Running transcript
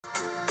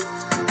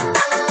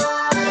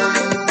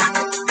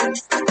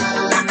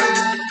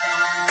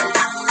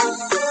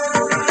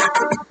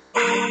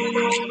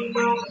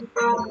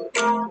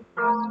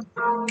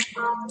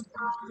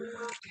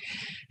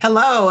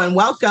Hello, and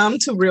welcome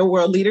to Real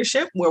World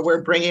Leadership, where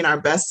we're bringing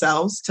our best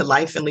selves to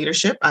life and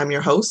leadership. I'm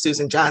your host,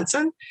 Susan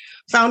Johnson,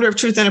 founder of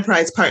Truth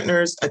Enterprise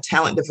Partners, a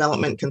talent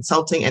development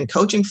consulting and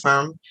coaching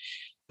firm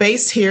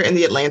based here in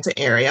the Atlanta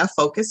area,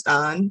 focused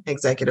on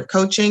executive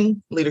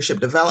coaching, leadership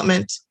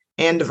development,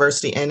 and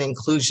diversity and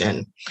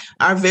inclusion.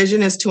 Our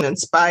vision is to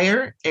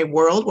inspire a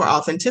world where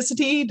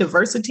authenticity,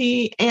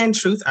 diversity, and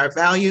truth are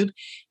valued.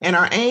 And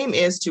our aim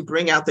is to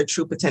bring out the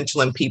true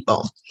potential in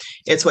people.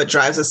 It's what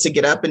drives us to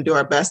get up and do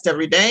our best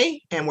every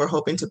day. And we're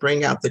hoping to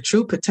bring out the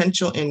true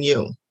potential in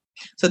you.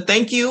 So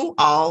thank you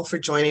all for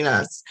joining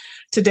us.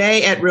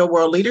 Today at Real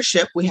World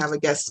Leadership, we have a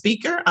guest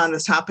speaker on the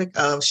topic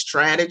of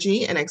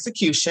strategy and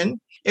execution.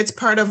 It's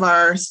part of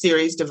our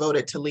series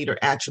devoted to leader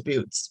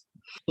attributes.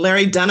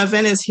 Larry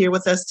Donovan is here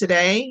with us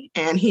today,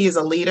 and he is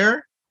a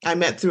leader I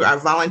met through our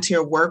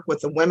volunteer work with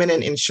the Women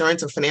in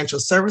Insurance and Financial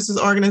Services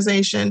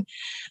organization.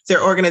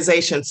 Their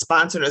organization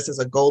sponsored us as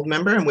a gold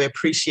member, and we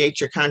appreciate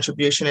your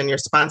contribution and your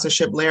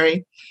sponsorship,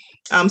 Larry.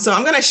 So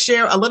I'm going to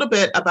share a little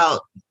bit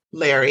about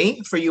Larry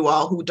for you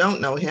all who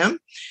don't know him.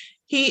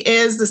 He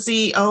is the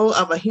CEO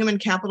of a human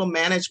capital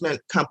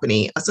management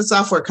company. It's a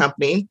software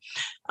company.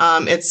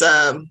 It's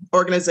an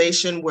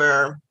organization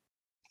where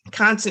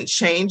constant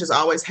change is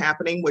always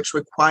happening, which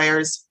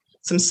requires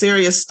some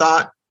serious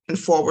thought and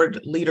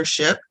forward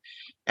leadership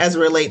as it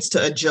relates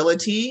to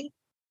agility,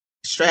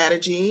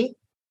 strategy,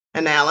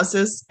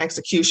 analysis,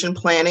 execution,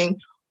 planning,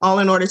 all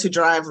in order to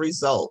drive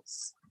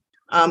results.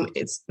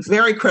 It's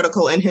very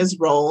critical in his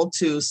role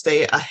to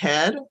stay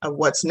ahead of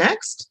what's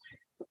next.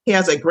 He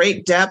has a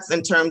great depth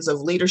in terms of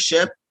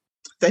leadership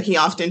that he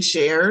often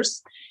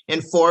shares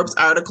in Forbes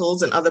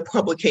articles and other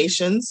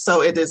publications.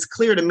 So it is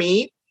clear to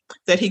me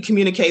that he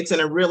communicates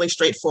in a really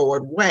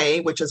straightforward way,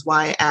 which is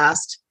why I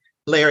asked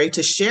Larry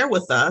to share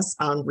with us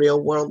on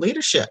Real World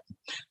Leadership.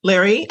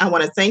 Larry, I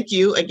want to thank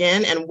you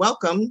again and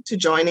welcome to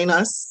joining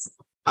us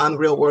on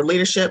Real World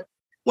Leadership.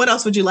 What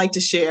else would you like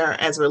to share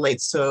as it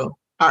relates to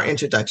our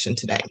introduction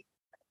today?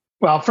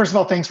 Well, first of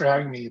all, thanks for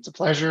having me. It's a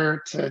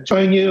pleasure to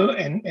join you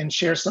and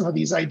share some of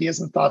these ideas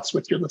and thoughts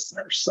with your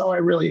listeners. So I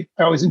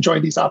always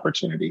enjoy these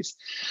opportunities.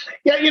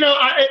 Yeah,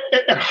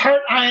 at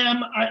heart, I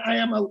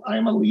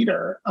am a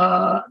leader.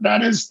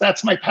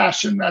 That's my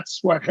passion.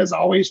 That's what has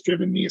always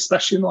driven me,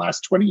 especially in the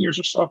last 20 years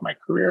or so of my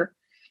career.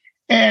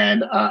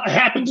 And I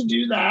happen to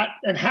do that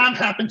and have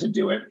happened to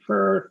do it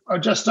for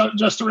just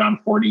around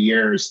 40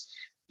 years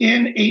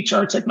in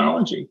HR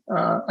technology.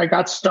 I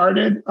got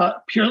started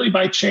purely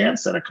by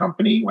chance at a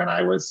company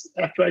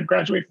after I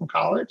graduated from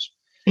college.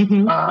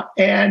 Mm-hmm.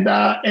 And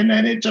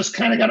then it just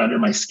kind of got under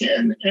my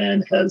skin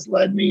and has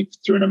led me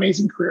through an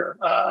amazing career.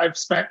 I've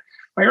spent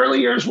my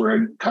early years were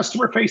in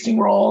customer facing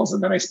roles.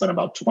 And then I spent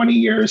about 20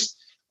 years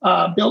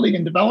building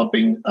and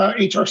developing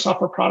HR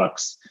software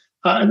products.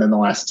 And then the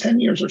last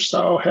 10 years or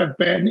so have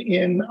been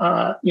in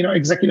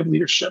executive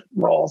leadership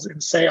roles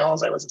in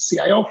sales. I was a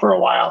CIO for a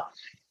while.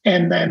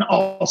 And then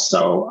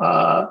also,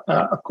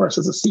 of course,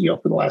 as a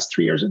CEO for the last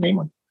 3 years at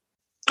Namely.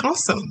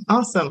 Awesome.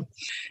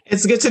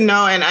 It's good to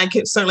know. And I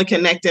can certainly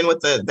connect in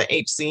with the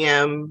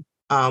HCM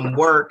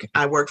work.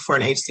 I worked for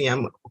an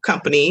HCM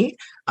company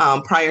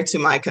prior to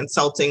my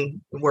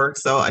consulting work.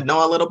 So I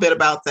know a little bit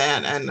about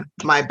that. And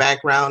my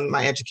background,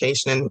 my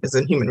education is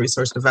in human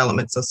resource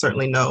development. So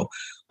certainly know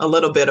a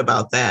little bit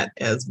about that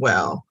as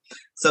well.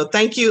 So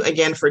thank you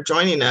again for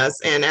joining us.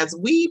 And as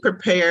we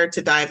prepare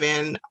to dive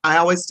in, I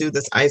always do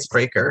this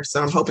icebreaker. So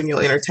I'm hoping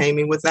you'll entertain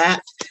me with that.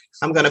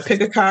 I'm going to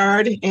pick a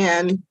card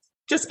and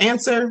just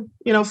answer,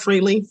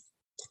 freely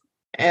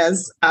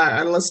as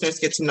our listeners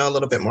get to know a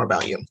little bit more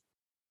about you.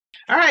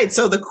 All right.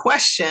 So the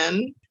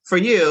question for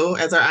you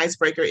as our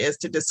icebreaker is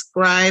to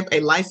describe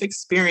a life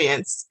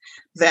experience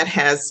that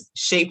has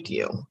shaped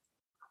you.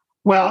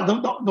 Well,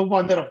 the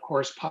one that, of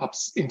course,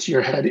 pops into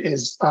your head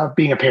is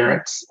being a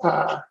parent.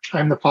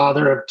 I'm the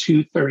father of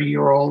two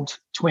 30-year-old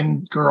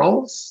twin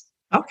girls.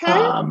 Okay.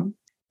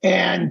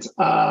 That's,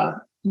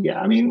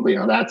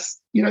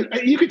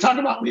 you could talk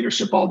about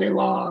leadership all day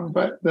long,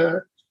 but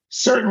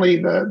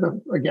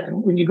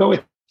again, when you go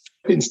with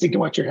instinct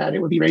and what you had,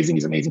 it would be raising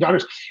these amazing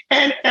daughters.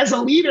 And as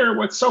a leader,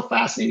 what's so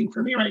fascinating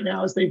for me right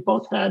now is they've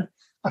both had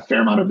a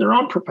fair amount of their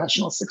own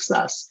professional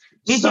success.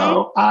 Mm-hmm.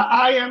 So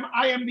I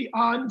am the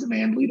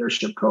on-demand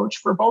leadership coach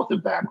for both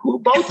of them, who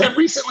both have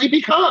recently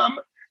become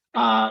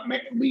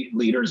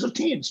leaders of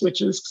teams,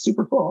 which is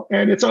super cool.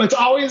 And it's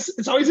always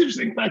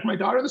interesting. In fact, my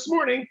daughter this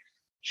morning,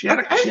 she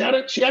had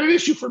an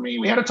issue for me.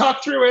 We had to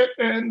talk through it,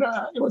 and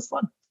it was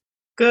fun.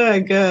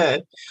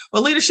 Good.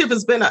 Well, leadership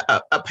has been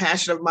a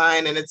passion of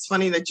mine, and it's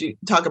funny that you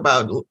talk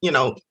about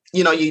you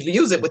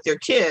use it with your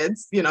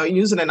kids. You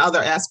use it in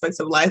other aspects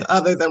of life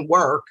other than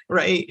work,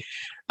 right?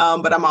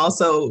 But I'm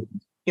also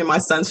my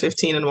son's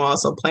 15 and I'm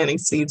also planting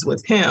seeds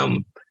with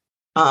him.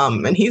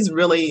 And he's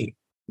really,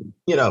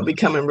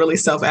 becoming really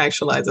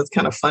self-actualized. It's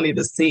kind of funny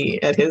to see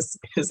at his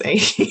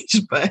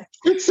age, but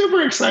it's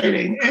super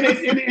exciting. And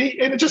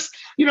it just,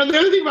 the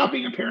other thing about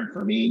being a parent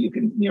for me, you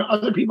can,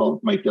 other people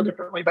might feel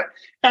differently, but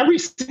every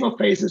single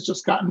phase has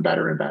just gotten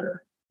better and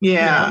better.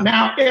 Yeah.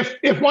 Now,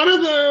 if one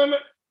of them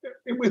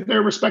with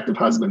their respective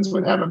husbands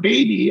would have a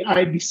baby,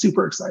 I'd be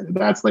super excited.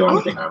 That's the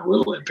only thing I'm a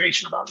little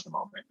impatient about at the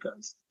moment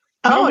because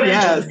no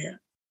grandchildren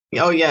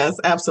yet. Oh yes,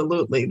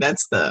 absolutely.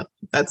 That's the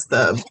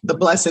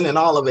blessing in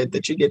all of it,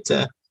 that you get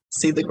to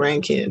see the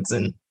grandkids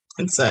and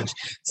such.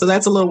 So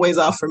that's a little ways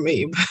off for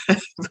me, but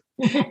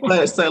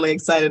I'm certainly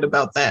excited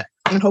about that.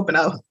 I'm hoping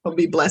I'll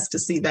be blessed to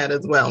see that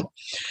as well.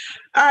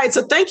 All right.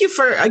 So thank you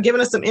for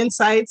giving us some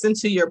insights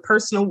into your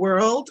personal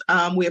world.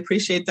 We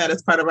appreciate that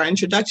as part of our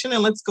introduction,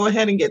 and let's go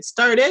ahead and get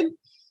started.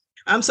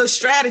 So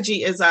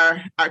strategy is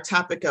our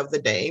topic of the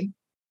day,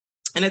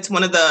 and it's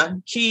one of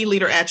the key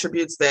leader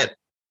attributes that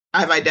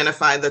I've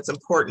identified that's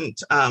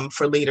important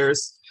for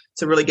leaders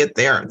to really get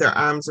their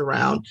arms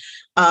around.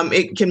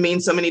 It can mean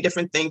so many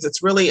different things.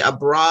 It's really a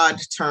broad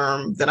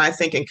term that I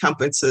think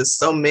encompasses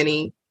so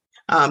many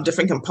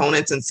different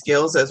components and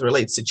skills as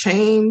relates to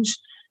change,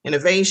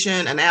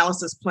 innovation,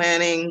 analysis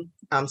planning,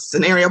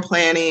 scenario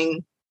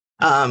planning.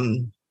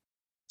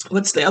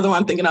 What's the other one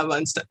I'm thinking of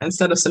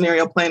instead of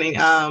scenario planning?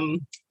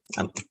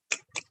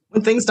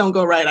 When things don't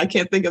go right, I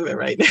can't think of it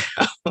right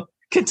now.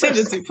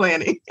 Contingency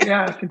planning.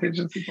 Yeah,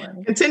 contingency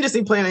planning.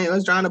 Contingency planning. I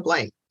was drawing a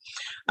blank.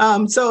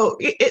 So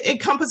it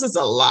encompasses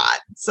a lot.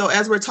 So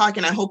as we're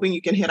talking, I'm hoping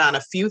you can hit on a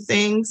few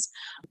things,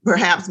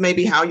 perhaps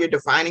maybe how you're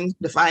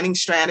defining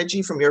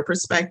strategy from your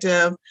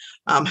perspective.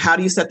 How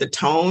do you set the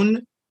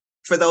tone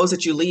for those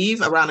that you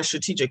leave around a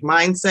strategic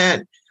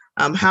mindset?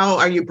 How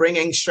are you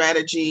bringing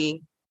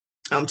strategy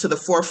to the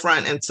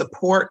forefront and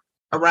support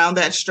around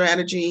that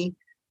strategy?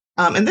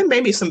 And then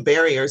maybe some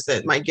barriers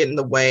that might get in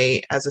the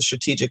way as a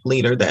strategic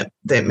leader that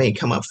may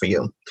come up for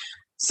you.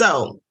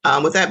 So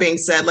with that being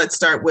said, let's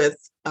start with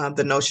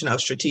the notion of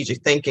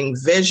strategic thinking,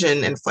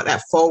 vision, and for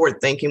that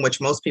forward thinking,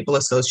 which most people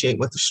associate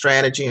with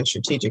strategy and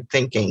strategic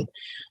thinking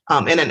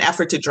in an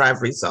effort to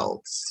drive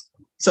results.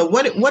 So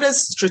what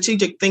does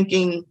strategic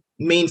thinking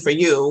mean for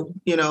you,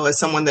 as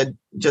someone that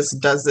just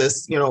does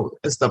this,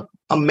 as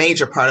a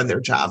major part of their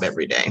job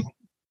every day?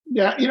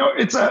 Yeah,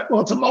 it's a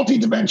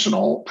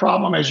multidimensional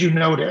problem, as you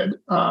noted.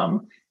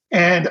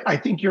 And I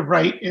think you're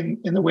right in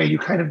the way you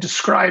kind of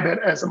describe it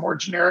as a more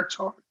generic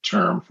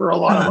term for a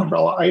lot of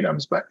umbrella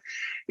items. But,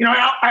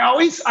 I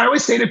always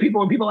say to people,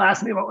 when people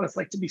ask me about what it's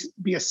like to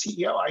be a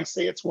CEO, I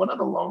say it's one of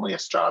the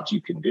loneliest jobs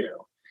you can do.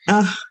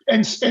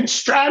 And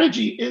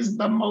strategy is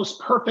the most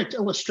perfect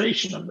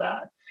illustration of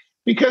that.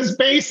 Because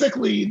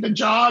basically the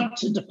job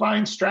to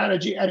define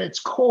strategy at its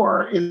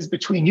core is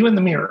between you and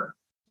the mirror.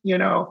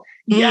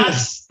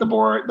 Yes, the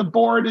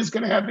board is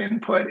going to have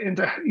input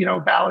into,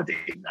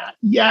 validating that.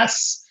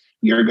 Yes,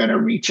 you're going to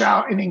reach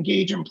out and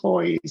engage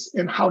employees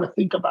in how to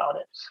think about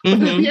it. But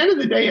at the end of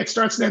the day, it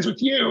starts and ends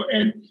with you.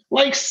 And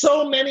like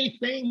so many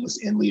things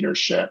in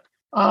leadership,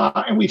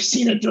 and we've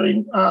seen it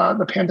during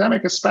the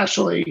pandemic,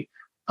 especially,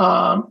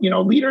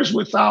 leaders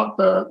without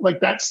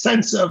that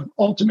sense of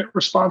ultimate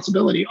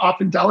responsibility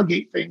often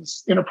delegate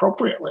things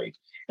inappropriately.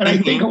 And I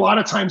think a lot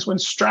of times when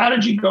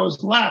strategy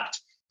goes left,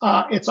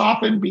 it's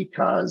often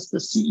because the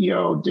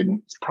CEO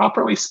didn't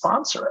properly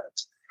sponsor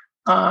it.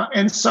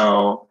 And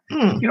so,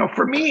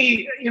 for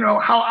me,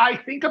 how I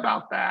think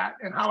about that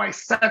and how I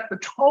set the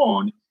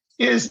tone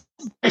is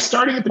by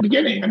starting at the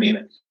beginning. I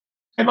mean,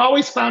 I've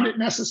always found it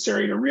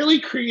necessary to really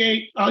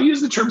create, I'll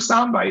use the term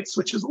sound bites,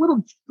 which is a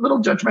little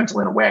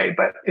judgmental in a way,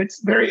 but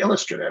it's very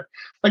illustrative.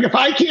 Like if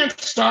I can't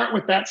start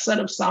with that set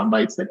of sound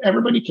bites that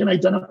everybody can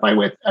identify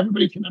with,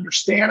 everybody can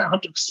understand, I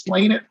have to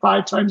explain it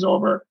 5 times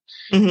over,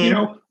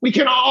 we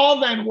can all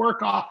then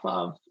work off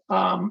of,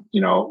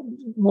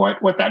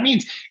 what that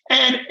means.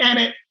 And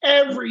at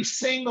every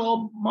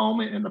single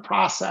moment in the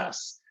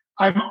process,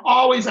 I'm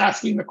always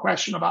asking the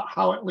question about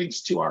how it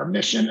links to our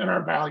mission and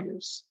our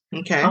values.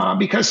 Okay.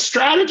 Because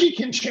strategy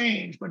can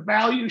change, but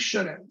values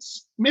shouldn't.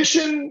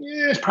 Mission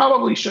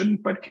probably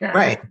shouldn't, but can.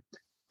 Right.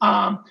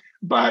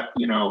 But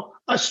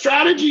a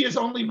strategy is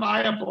only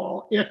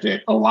viable if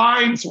it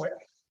aligns with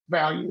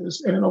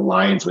values and it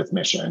aligns with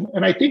mission.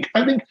 And I think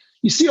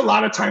you see a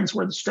lot of times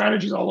where the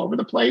strategy is all over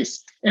the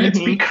place, and it's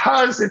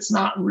because it's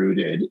not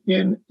rooted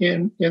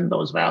in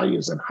those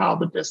values and how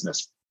the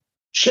business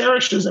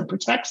cherishes and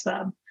protects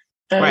them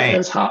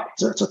as how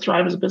to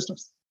thrive as a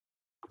business.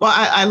 Well,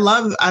 I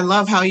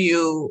love how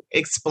you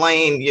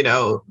explain,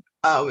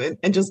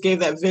 and just gave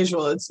that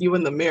visual. It's you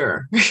in the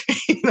mirror.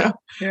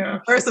 Yeah.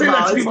 First of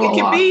all, it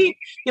can be,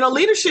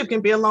 leadership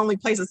can be a lonely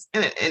place,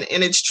 and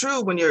it's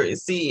true when you're a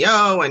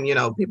CEO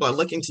and people are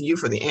looking to you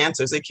for the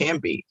answers. It can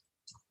be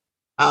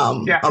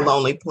a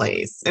lonely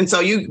place, and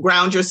so you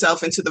ground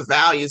yourself into the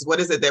values.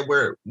 What is it that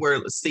we're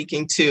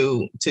seeking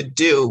to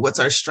do? What's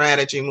our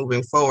strategy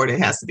moving forward? It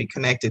has to be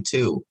connected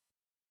to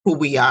who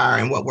we are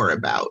and what we're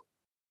about.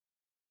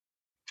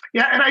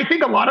 Yeah, and I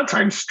think a lot of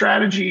times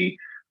strategy,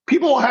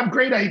 people will have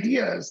great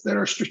ideas that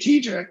are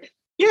strategic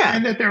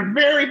and that they're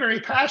very, very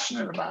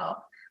passionate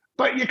about,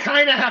 but you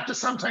kind of have to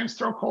sometimes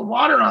throw cold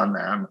water on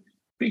them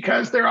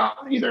because they're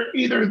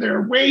either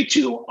they're way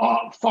too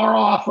far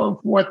off of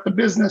what the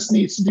business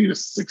needs to do to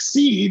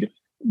succeed,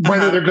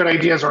 whether they're good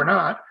ideas or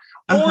not,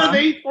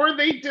 or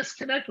they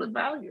disconnect with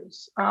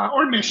values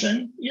or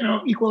mission,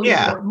 equally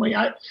Yeah. importantly.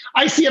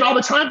 I see it all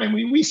the time. And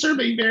we serve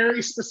a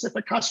very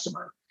specific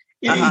customer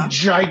in a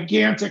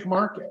gigantic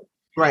market.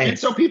 Right. And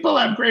so people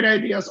have great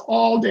ideas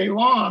all day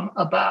long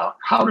about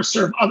how to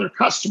serve other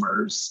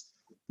customers.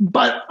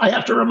 But I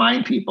have to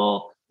remind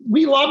people,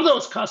 we love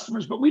those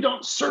customers, but we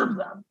don't serve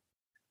them.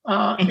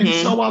 And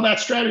so while that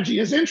strategy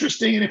is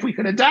interesting, and if we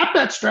could adapt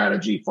that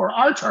strategy for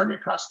our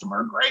target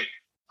customer, great,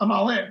 I'm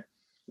all in.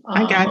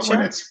 I gotcha. But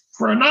when it's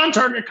for a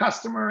non-target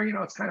customer,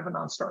 it's kind of a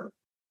non-starter.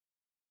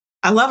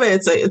 I love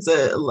it. It's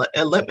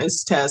a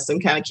litmus test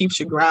and kind of keeps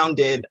you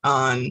grounded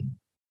on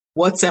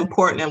what's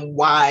important and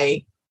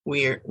why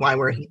we're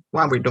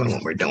doing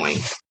what we're doing.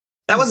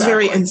 That was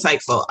very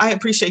insightful. I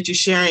appreciate you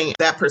sharing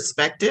that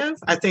perspective.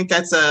 I think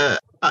that's a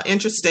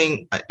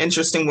interesting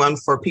one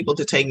for people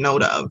to take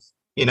note of.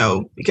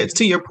 Because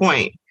to your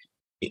point,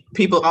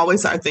 people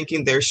always are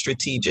thinking they're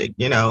strategic.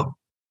 So,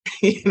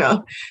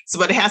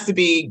 but it has to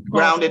be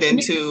grounded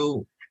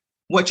into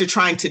what you're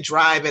trying to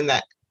drive in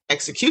that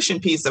execution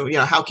piece of,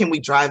 how can we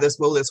drive this?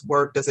 Will this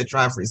work? Does it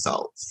drive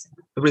results?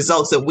 The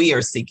results that we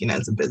are seeking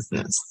as a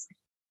business.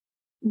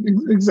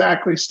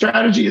 Exactly.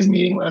 Strategy is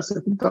meaningless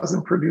if it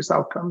doesn't produce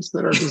outcomes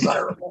that are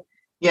desirable.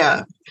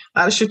 Yeah. A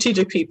lot of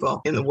strategic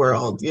people in the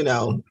world,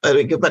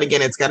 but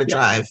again, it's got to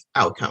drive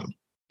outcome.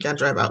 Got to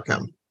drive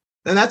outcome.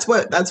 And that's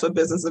what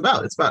business is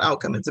about. It's about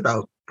outcome. It's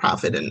about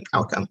profit and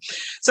outcome.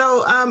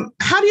 So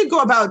how do you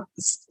go about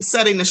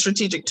setting the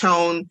strategic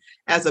tone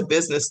as a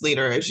business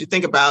leader? As you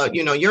think about,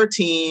 your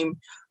team,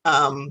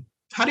 how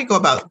do you go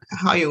about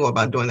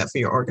doing that for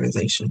your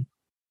organization?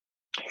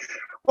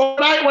 Well,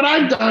 what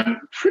I've done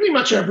pretty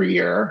much every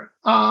year,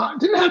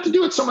 didn't have to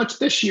do it so much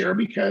this year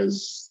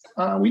because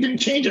we didn't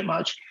change it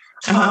much.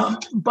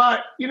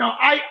 But,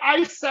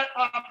 I set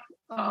up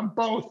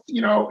both,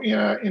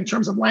 in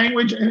terms of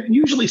language and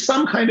usually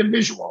some kind of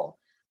visual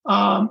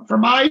for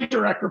my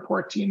direct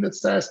report team that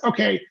says,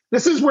 okay,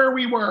 this is where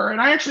we were. And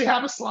I actually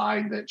have a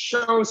slide that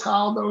shows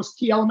how those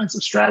key elements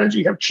of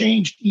strategy have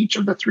changed each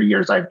of the 3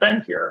 years I've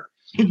been here.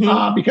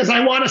 Because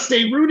I want to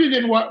stay rooted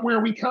in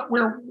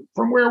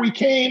from where we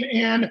came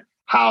and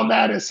how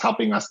that is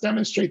helping us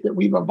demonstrate that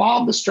we've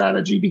evolved the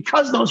strategy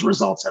because those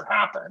results have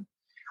happened.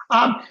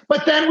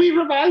 But then we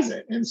revise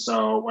it. And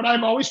so what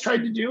I've always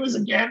tried to do is,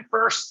 again,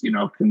 first,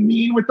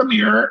 convene with the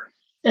mirror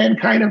and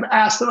kind of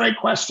ask the right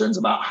questions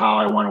about how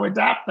I want to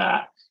adapt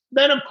that.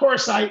 Then, of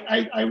course,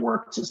 I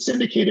work to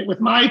syndicate it with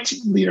my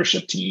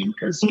leadership team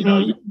because,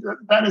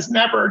 that is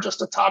never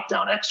just a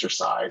top-down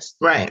exercise.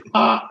 Right.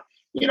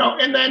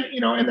 And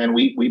then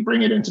we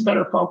bring it into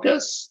better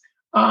focus.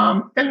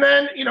 And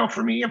then,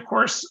 for me, of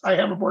course, I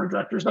have a board of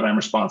directors that I'm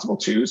responsible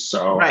to.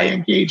 So I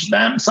engage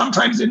them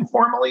sometimes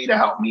informally to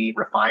help me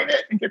refine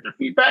it and get their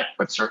feedback,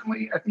 but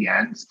certainly at the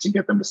end to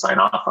get them to sign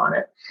off on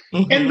it.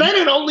 And then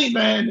and only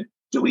then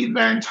do we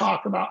then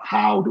talk about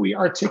how do we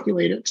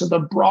articulate it to the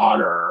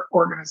broader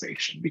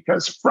organization,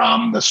 because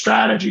from the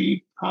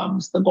strategy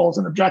comes the goals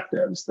and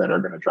objectives that are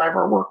going to drive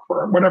our work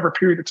for whatever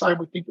period of time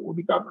we think it will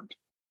be governed.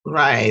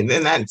 Right.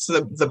 And that's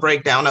the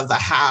breakdown of the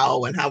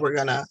how and how we're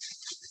going to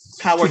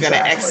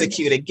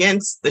execute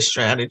against the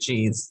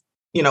strategies,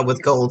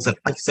 with goals and,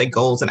 like you say,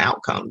 goals and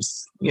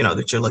outcomes,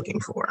 that you're looking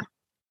for.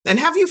 And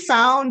have you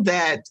found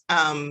that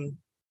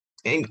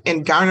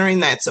in garnering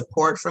that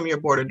support from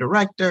your board of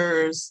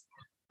directors,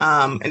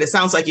 and it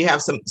sounds like you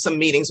have some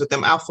meetings with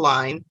them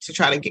offline to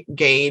try to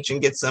gauge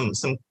and get some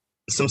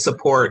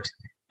support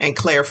and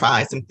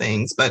clarify some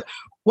things, but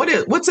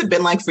what's it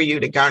been like for you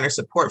to garner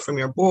support from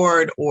your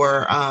board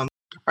or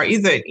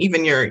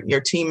even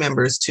your team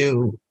members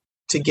to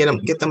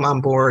get them on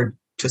board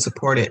to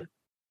support it?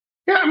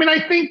 Yeah, I mean,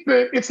 I think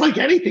that it's like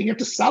anything, you have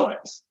to sell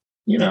it.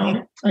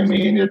 I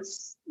mean,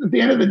 it's at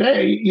the end of the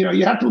day,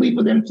 you have to lead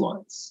with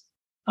influence.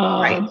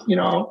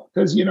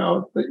 Because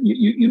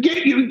you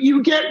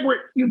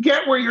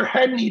get where your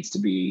head needs to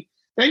be.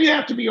 Then you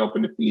have to be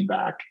open to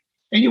feedback,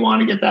 and you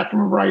want to get that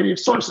from a variety of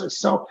sources.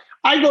 So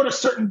I go to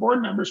certain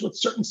board members with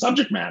certain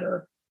subject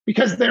matter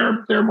because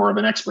they're more of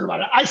an expert about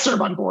it. I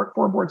serve on 4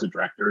 boards of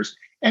directors,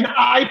 and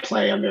I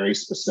play a very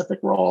specific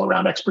role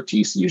around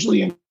expertise,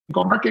 usually in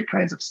go-to-market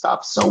kinds of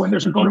stuff. So when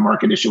there's a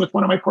go-to-market issue with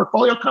one of my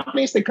portfolio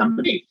companies, they come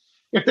to me.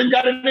 If they've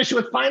got an issue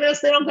with finance,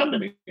 they don't come to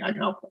me. I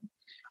can help them.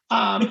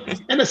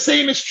 And the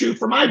same is true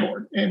for my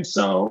board. And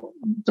so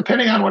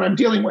depending on what I'm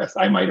dealing with,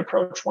 I might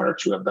approach 1 or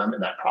 2 of them in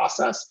that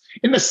process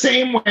in the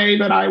same way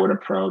that I would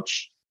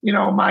approach,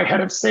 my head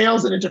of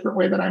sales in a different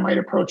way that I might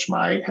approach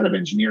my head of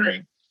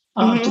engineering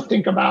to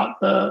think about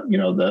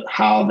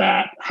how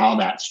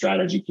that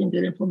strategy can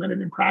get implemented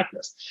in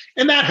practice.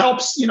 And that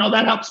helps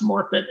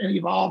morph it and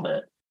evolve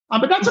it.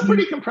 But that's a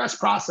pretty compressed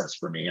process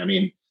for me. I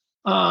mean,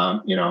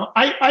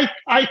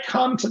 I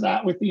come to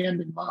that with the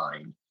end in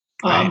mind.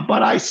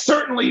 But I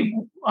certainly,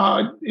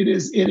 it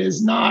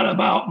is not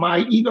about my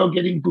ego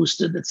getting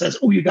boosted that says,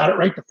 oh, you got it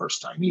right the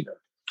first time either.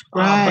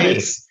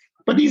 Right.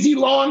 But these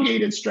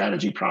elongated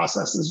strategy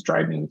processes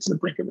drive me to the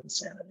brink of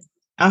insanity.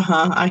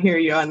 I hear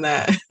you on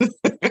that.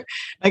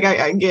 Like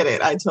I get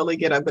it. I totally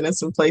get it. I've been in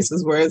some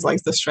places where it's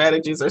like the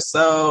strategies are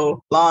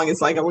so long.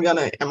 It's like,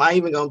 am I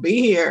even gonna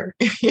be here?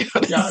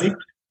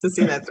 To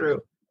see that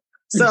through.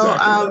 So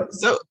Exactly right.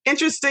 So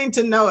interesting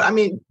to note. I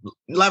mean,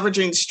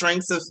 leveraging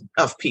strengths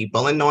of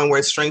people and knowing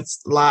where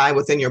strengths lie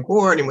within your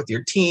board and with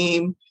your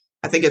team.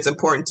 I think it's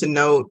important to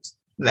note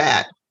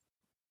that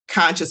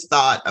conscious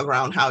thought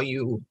around how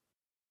you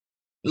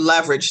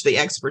leverage the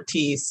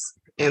expertise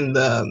in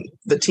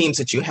the teams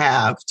that you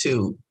have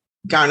to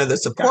garner the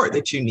support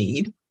that you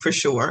need, for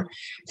sure.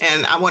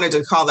 And I wanted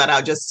to call that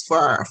out just for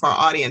our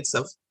audience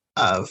of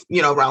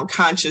around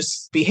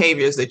conscious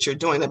behaviors that you're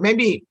doing that may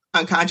be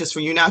unconscious for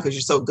you now because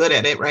you're so good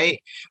at it,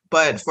 right?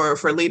 But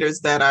for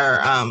leaders that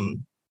are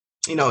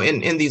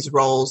in these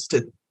roles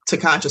to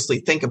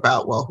consciously think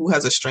about, well, who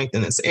has a strength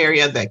in this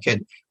area that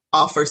could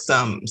offer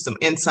some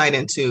insight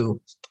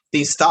into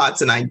these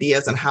thoughts and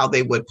ideas and how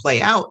they would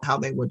play out, how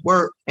they would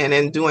work, and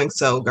in doing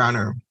so,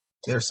 garner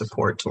their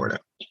support toward it.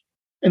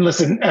 And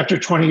listen, after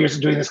 20 years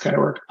of doing this kind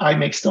of work,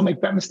 I still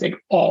make that mistake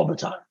all the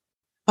time.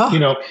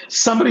 Oh.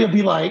 Somebody will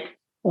be like,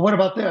 well, what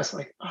about this?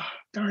 Like, oh,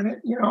 darn it,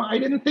 I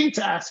didn't think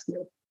to ask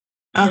you.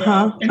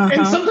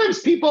 And sometimes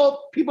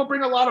people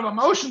bring a lot of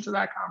emotion to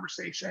that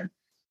conversation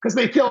because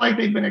they feel like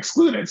they've been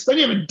excluded. So then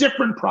you have a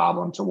different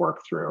problem to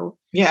work through.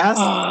 Yes.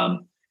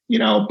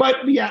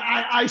 But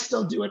yeah, I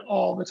still do it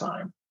all the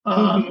time.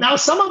 Now,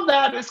 some of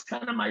that is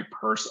kind of my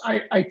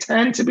I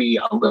tend to be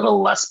a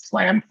little less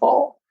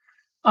planful.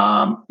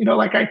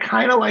 Like I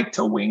kind of like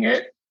to wing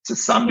it to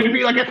some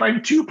degree. Like if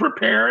I'm too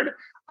prepared,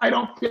 I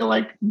don't feel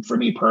like, for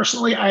me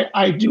personally,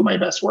 I do my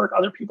best work.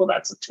 Other people,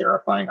 that's a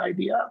terrifying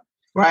idea.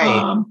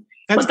 Right.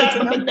 But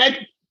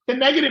the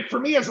negative for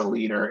me as a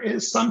leader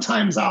is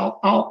sometimes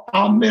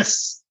I'll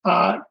miss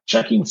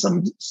checking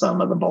some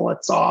of the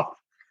bullets off.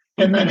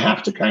 And then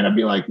have to kind of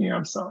be like,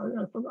 I'm sorry,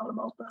 I forgot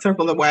about that.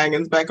 Circle the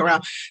wagons back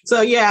around. So,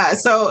 yeah.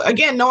 So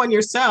again, knowing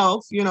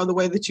yourself, the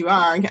way that you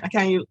are,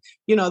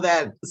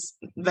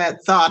 that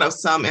thought of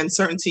some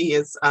uncertainty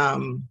is,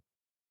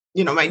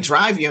 might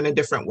drive you in a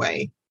different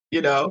way,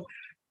 So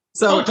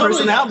totally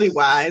personality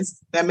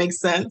wise, that makes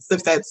sense.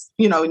 If that's,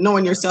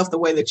 knowing yourself the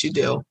way that you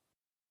do.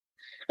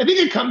 I think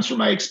it comes from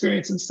my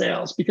experience in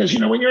sales because,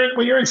 when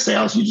you're in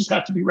sales, you just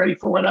have to be ready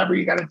for whatever.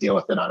 You got to deal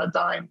with it on a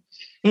dime.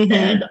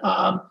 And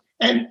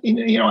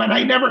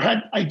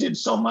I did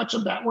so much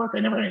of that work. I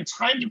never had any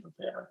time to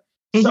prepare.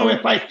 So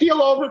if I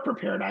feel over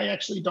prepared, I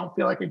actually don't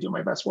feel like I do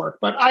my best work,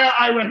 but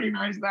I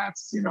recognize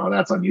that's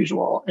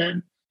unusual.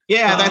 And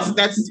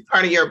that's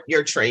part of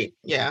your trait.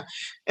 Yeah.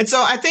 And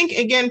so I think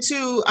again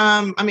too,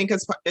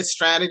 because it's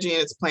strategy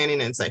and it's planning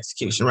and it's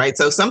execution, right?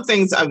 So some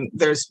things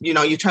there's,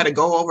 you try to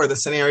go over the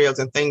scenarios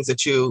and things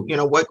that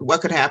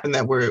what could happen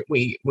that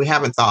we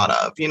haven't thought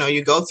of,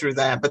 you go through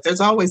that, but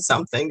there's always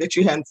something that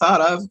you hadn't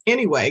thought of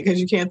anyway, because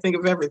you can't think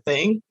of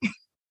everything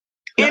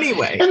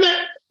anyway.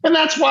 And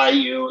that's why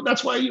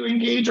you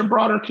engage a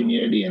broader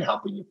community in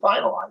helping you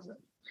finalize it.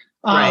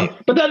 Right.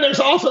 But then there's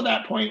also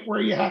that point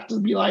where you have to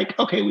be like,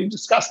 okay, we've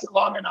discussed it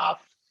long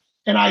enough,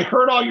 and I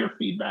heard all your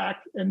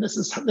feedback, and this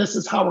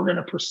is how we're going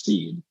to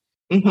proceed,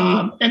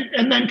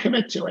 and then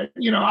commit to it.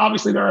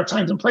 Obviously there are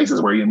times and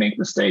places where you make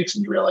mistakes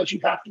and you realize you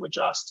have to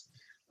adjust.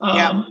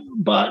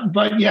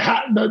 But you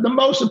the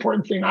most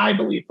important thing I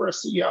believe for a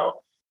CEO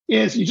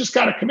is you just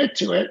got to commit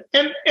to it,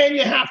 and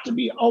you have to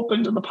be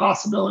open to the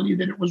possibility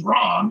that it was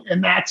wrong,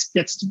 and that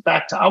gets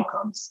back to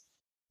outcomes.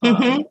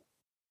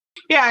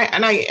 Yeah,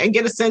 and I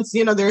get a sense,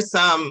 there's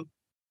some,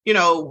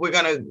 we're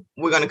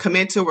gonna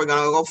commit to, we're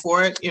gonna go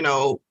for it.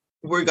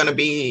 We're gonna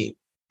be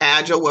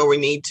agile where we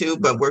need to,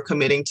 but we're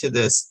committing to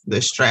this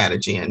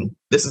strategy, and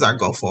this is our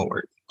go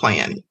forward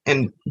plan,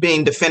 and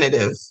being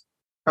definitive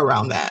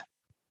around that.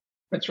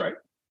 That's right.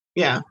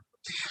 Yeah.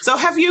 So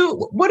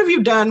what have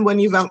you done when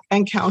you've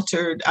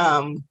encountered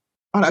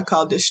what I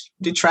call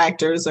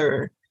detractors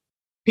or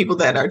people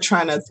that are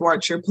trying to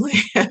thwart your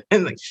plan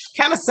and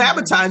kind of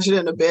sabotage it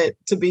in a bit,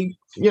 to be,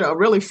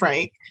 really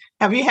frank?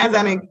 Have you had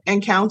that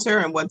encounter,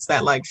 and what's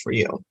that like for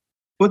you?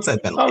 What's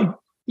that been like?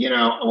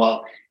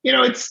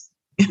 It's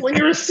when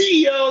you're a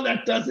CEO,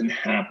 that doesn't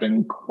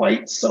happen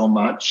quite so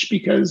much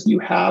because you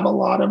have a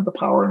lot of the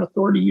power and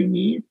authority you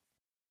need.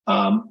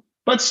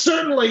 But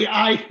certainly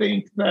I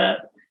think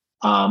that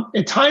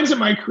at times in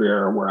my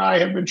career where I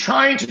have been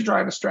trying to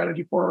drive a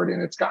strategy forward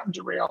and it's gotten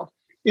derailed,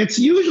 it's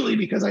usually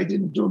because I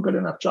didn't do a good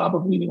enough job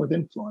of leading with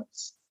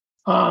influence.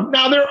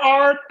 Now, there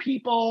are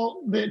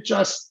people that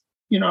just,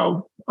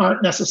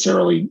 aren't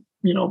necessarily,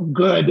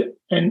 good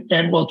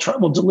and will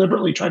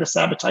deliberately try to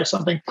sabotage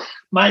something.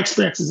 My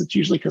experience is it's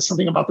usually because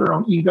something about their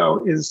own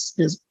ego is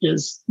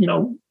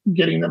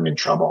getting them in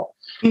trouble.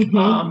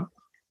 But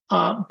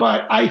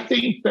I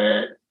think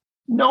that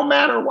no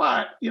matter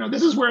what,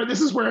 this is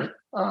where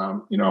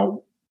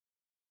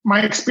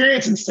my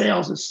experience in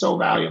sales is so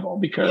valuable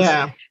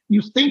because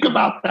you think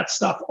about that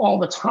stuff all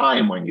the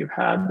time when you've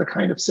had the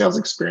kind of sales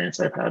experience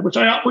I've had,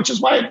 which is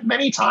why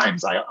many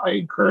times I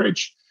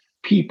encourage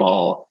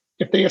people,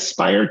 if they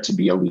aspire to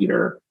be a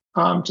leader,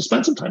 to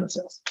spend some time in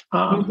sales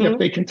if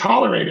they can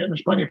tolerate it. And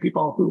there's plenty of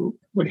people who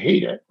would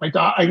hate it.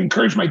 I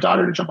encouraged my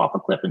daughter to jump off a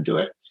cliff and do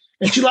it.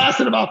 And she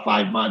lasted about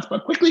 5 months,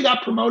 but quickly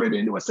got promoted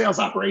into a sales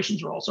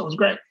operations role. So it was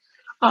great.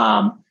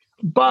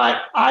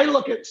 But I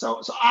look at,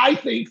 so I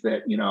think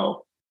that,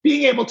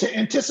 being able to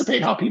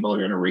anticipate how people are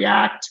going to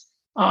react,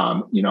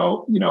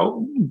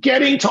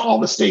 getting to all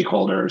the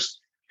stakeholders,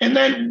 and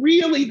then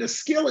really the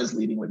skill is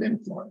leading with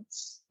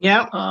influence.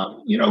 Yeah.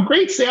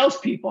 Great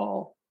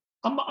salespeople,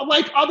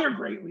 like other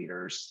great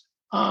leaders,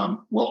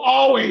 will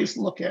always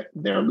look at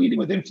their leading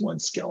with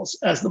influence skills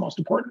as the most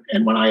important.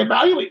 And when I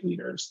evaluate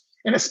leaders,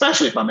 and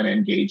especially if I'm going to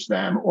engage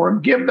them or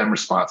give them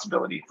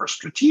responsibility for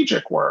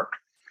strategic work,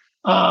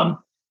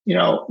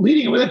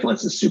 leading with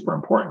influence is super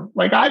important.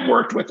 Like I've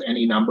worked with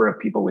any number of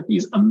people with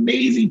these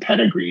amazing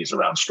pedigrees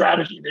around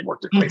strategy. They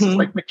worked at places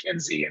like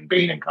McKinsey and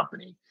Bain and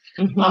Company.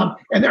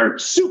 And they're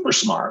super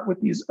smart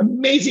with these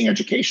amazing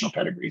educational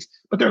pedigrees,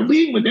 but their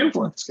leading with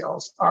influence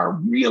skills are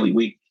really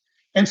weak.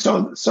 And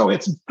so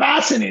it's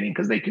fascinating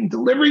because they can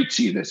deliver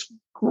to you this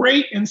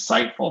great,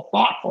 insightful,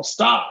 thoughtful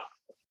stuff,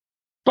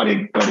 but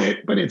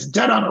it's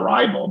dead on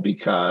arrival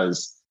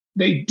because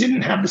they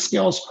didn't have the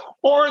skills,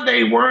 or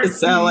they weren't to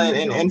sell it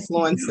and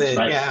influence it.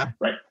 Right, yeah.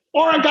 Right.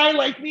 Or a guy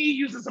like me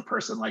uses a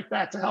person like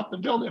that to help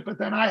them build it, but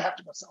then I have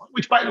to go sell it,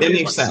 which by the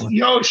way, is what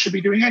CEOs should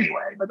be doing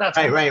anyway. But that's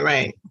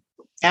right.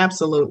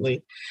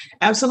 Absolutely.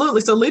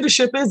 So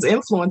leadership is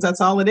influence. That's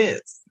all it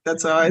is.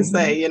 That's all I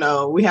say.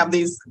 We have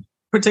these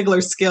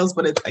particular skills,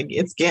 but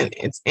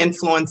it's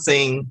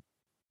influencing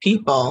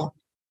people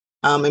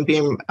and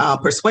being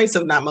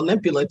persuasive, not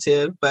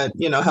manipulative, but,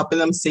 helping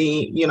them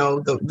see,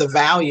 the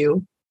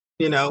value,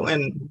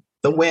 and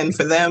the win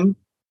for them.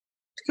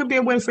 It could be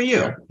a win for you.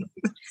 Yeah.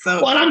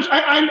 So, well,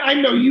 and I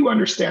know you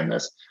understand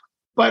this,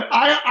 but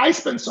I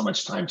spend so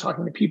much time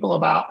talking to people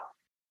about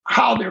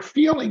how their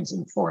feelings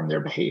inform their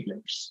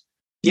behaviors.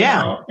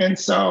 Yeah. And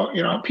so,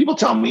 people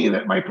tell me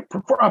that my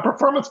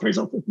performance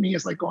appraisal with me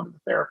is like going to the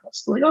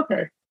therapist. Like,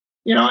 okay,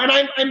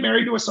 and I'm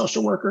married to a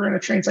social worker and a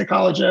trained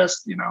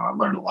psychologist. I've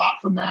learned a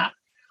lot from that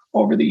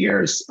over the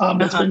years.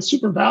 That's been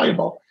super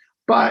valuable.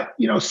 But,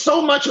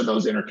 so much of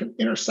those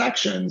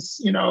intersections,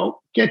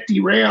 get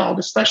derailed,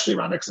 especially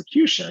around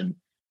execution,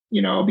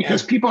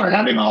 because people are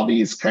having all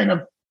these kind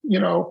of,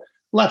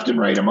 left and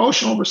right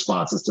emotional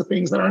responses to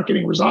things that aren't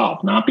getting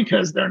resolved, not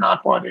because they're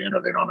not bought in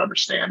or they don't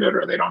understand it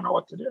or they don't know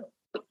what to do.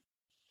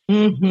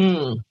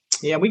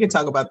 Yeah, we can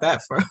talk about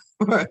that for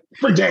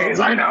days.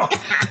 I know.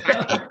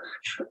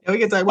 We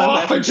can talk about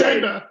off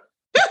agenda.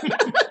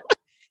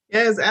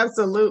 Yes,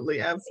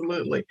 absolutely. All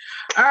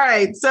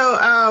right.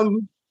 So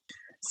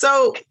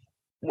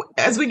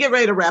as we get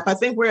ready to wrap, I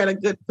think we're at a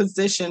good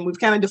position. We've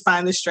kind of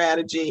defined the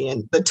strategy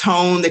and the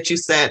tone that you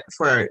set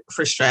for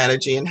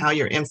strategy and how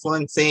you're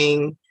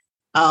influencing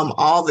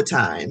all the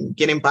time,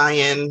 getting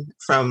buy-in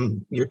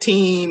from your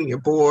team, your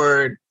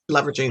board,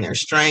 leveraging their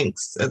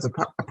strengths as a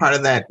part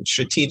of that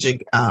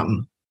strategic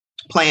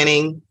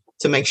planning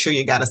to make sure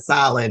you got a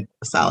solid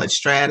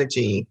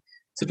strategy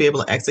to be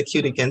able to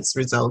execute against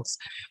results.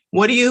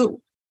 What do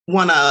you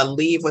want to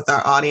leave with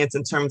our audience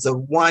in terms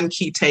of one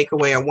key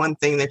takeaway or one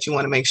thing that you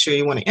want to make sure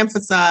you want to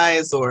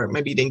emphasize, or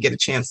maybe you didn't get a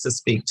chance to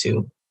speak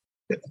to?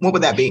 What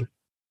would that be?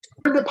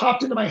 That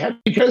popped into my head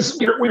because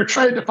we're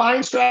trying to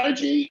define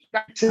strategy,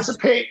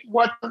 anticipate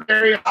what the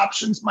various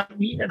options might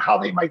mean and how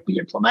they might be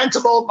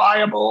implementable,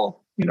 viable,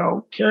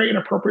 carry an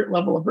appropriate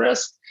level of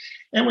risk.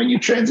 And when you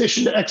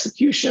transition to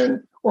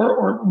execution,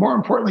 or more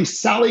importantly,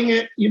 selling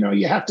it,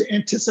 you have to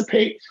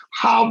anticipate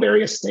how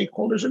various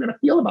stakeholders are going to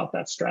feel about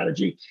that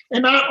strategy.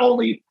 And not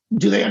only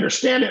do they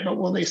understand it, but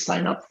will they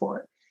sign up for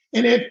it?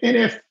 And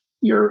if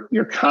you're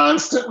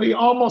constantly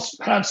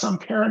almost have some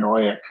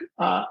paranoid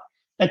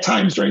at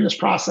times during this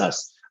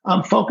process,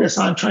 focus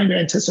on trying to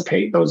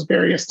anticipate those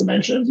various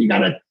dimensions, you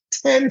got a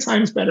 10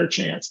 times better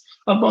chance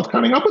of both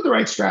coming up with the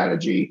right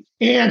strategy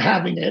and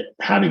having it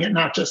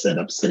not just end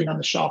up sitting on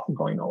the shelf and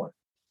going nowhere.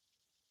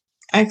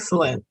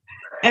 Excellent,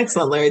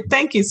 Larry.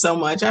 Thank you so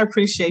much. I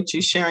appreciate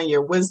you sharing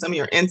your wisdom,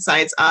 your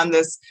insights on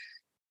this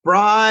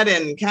broad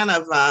and kind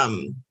of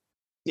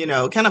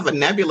a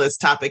nebulous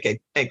topic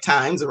at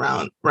times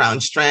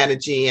around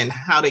strategy and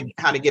how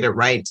to get it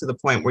right to the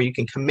point where you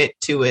can commit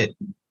to it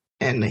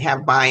and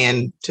have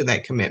buy-in to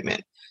that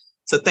commitment.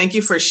 So thank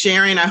you for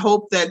sharing. I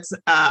hope that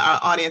our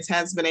audience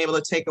has been able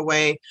to take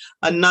away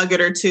a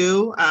nugget or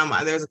two.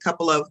 There's a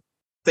couple of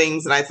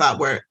things that I thought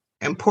were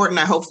important.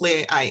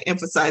 Hopefully I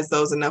emphasized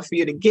those enough for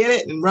you to get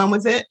it and run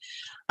with it.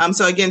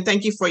 So again,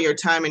 thank you for your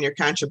time and your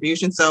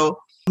contribution. So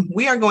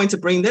we are going to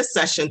bring this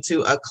session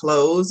to a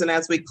close. And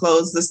as we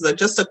close, this is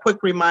just a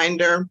quick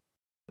reminder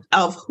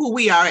of who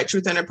we are at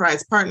Truth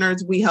Enterprise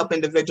Partners. We help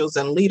individuals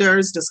and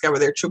leaders discover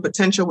their true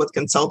potential with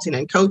consulting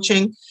and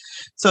coaching.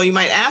 So you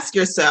might ask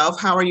yourself,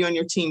 how are you and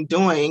your team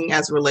doing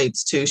as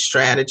relates to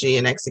strategy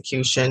and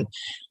execution?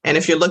 And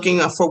if you're looking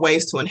for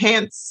ways to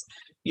enhance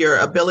your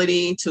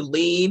ability to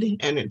lead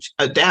and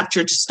adapt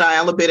your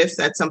style a bit, if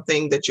that's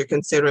something that you're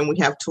considering, we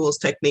have tools,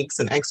 techniques,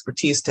 and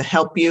expertise to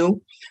help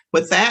you.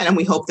 with that, and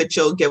we hope that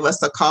you'll give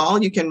us a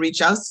call. You can reach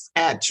us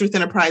at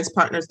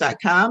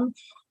truthenterprisepartners.com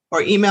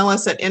or email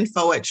us at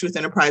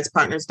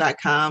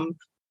info@truthenterprisepartners.com,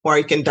 or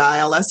you can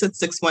dial us at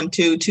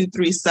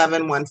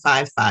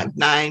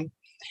 612-237-1559.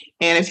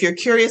 And if you're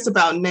curious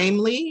about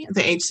Namely,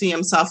 the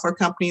HCM software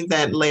company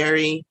that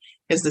Larry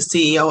is the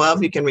CEO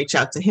of, you can reach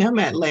out to him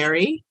at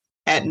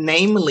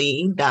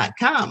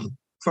larry@namely.com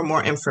for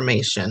more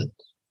information.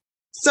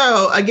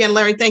 So again,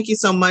 Larry, thank you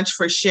so much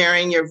for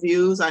sharing your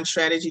views on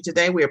strategy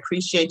today. We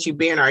appreciate you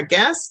being our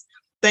guest.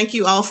 Thank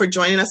you all for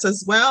joining us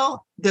as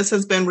well. This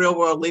has been Real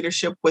World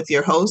Leadership with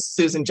your host,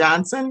 Susan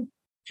Johnson,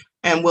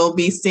 and we'll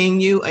be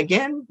seeing you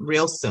again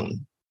real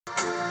soon.